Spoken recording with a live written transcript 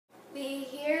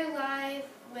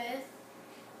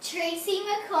Tracy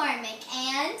McCormick,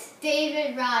 and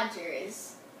David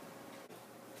Rogers.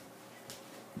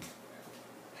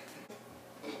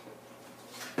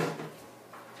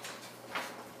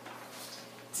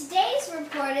 Today's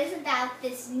report is about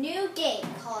this new game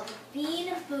called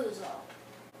Bean Boozle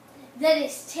that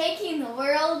is taking the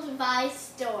world by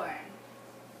storm.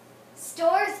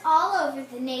 Stores all over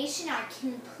the nation are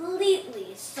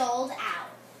completely sold out.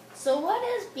 So what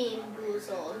is Bean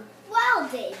Boozled? Well,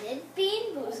 David,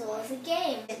 Bean Boozle is a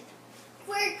game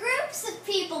where groups of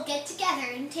people get together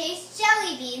and taste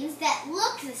jelly beans that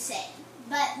look the same,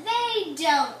 but they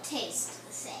don't taste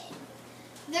the same.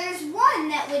 There's one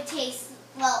that would taste,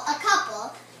 well, a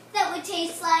couple, that would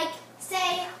taste like,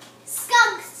 say,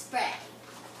 skunk spray,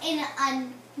 and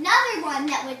another one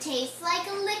that would taste like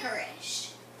a licorice.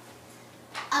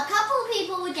 A couple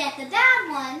people would get the bad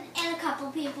one, and a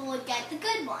couple people would get the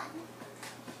good one.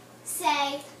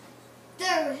 Say,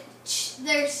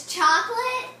 there's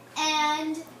chocolate,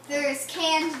 and there's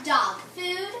canned dog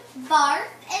food, barf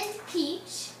and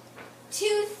peach,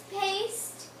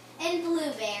 toothpaste and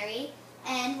blueberry,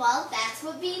 and well, that's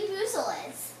what Bean Boozle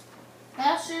is.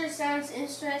 That sure sounds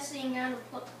interesting. How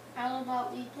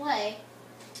about we play?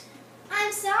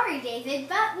 I'm sorry, David,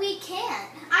 but we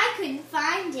can't. I couldn't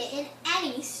find it in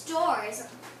any stores,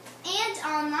 and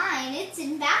online it's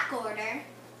in back order.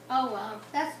 Oh well,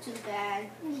 that's too bad.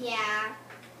 Yeah.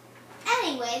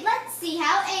 Anyway, let's see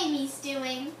how Amy's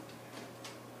doing.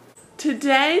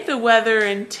 Today the weather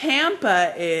in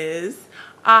Tampa is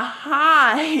a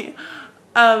high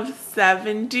of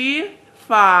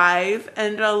 75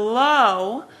 and a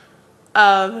low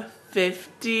of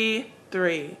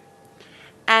 53.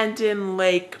 And in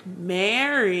Lake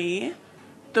Mary,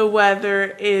 the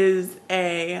weather is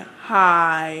a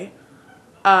high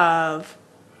of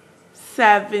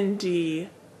 74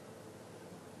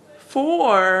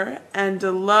 and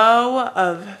a low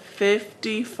of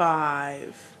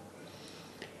 55.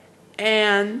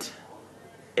 And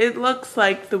it looks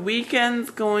like the weekend's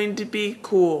going to be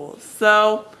cool,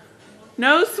 so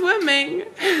no swimming.